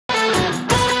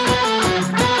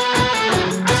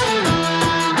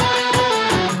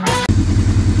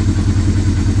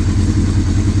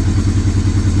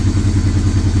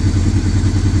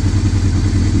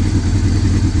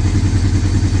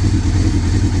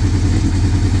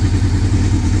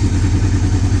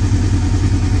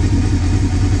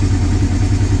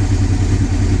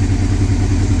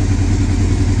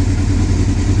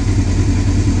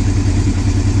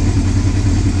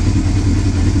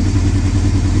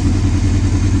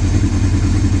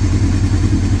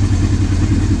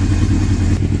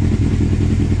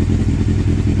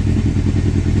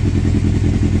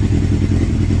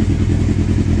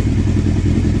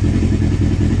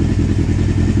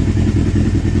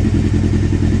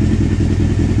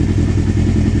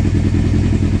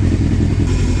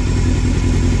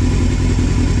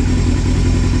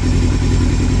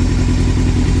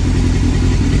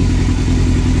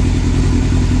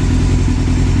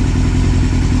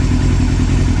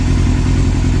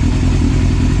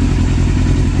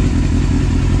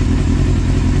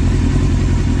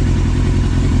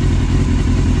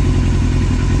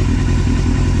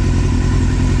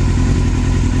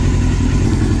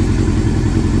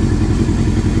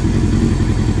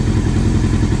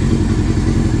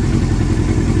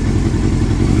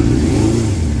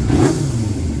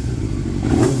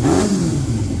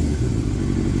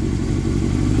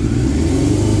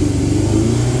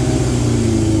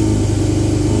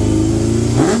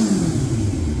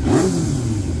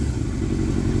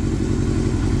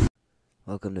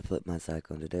Flip My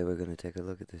Cycle, and today we're going to take a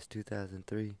look at this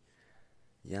 2003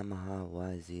 Yamaha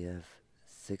YZF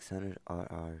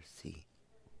 600RRC.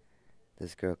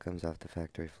 This girl comes off the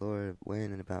factory floor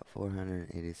weighing in about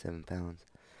 487 pounds,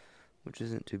 which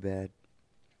isn't too bad.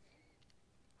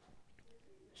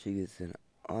 She gets an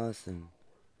awesome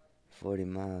 40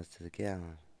 miles to the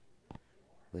gallon,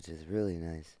 which is really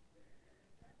nice.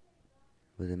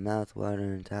 With a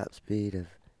mouth-watering top speed of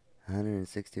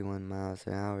 161 miles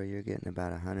per hour, you're getting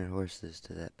about 100 horses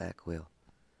to that back wheel.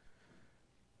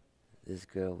 This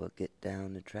girl will get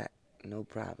down the track, no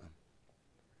problem.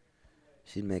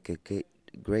 She'd make a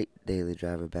great daily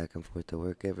driver back and forth to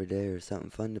work every day, or something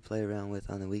fun to play around with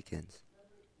on the weekends.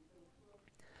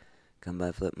 Come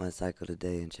by Flip My Cycle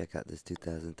today and check out this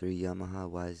 2003 Yamaha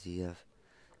YZF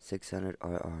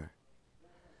 600RR.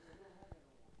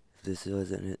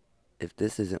 If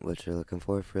this isn't what you're looking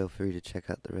for, feel free to check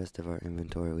out the rest of our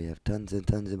inventory. We have tons and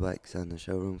tons of bikes on the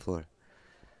showroom floor.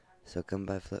 So come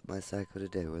by Flip My Cycle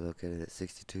today. We're located at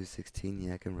 6216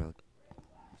 Yakin Road.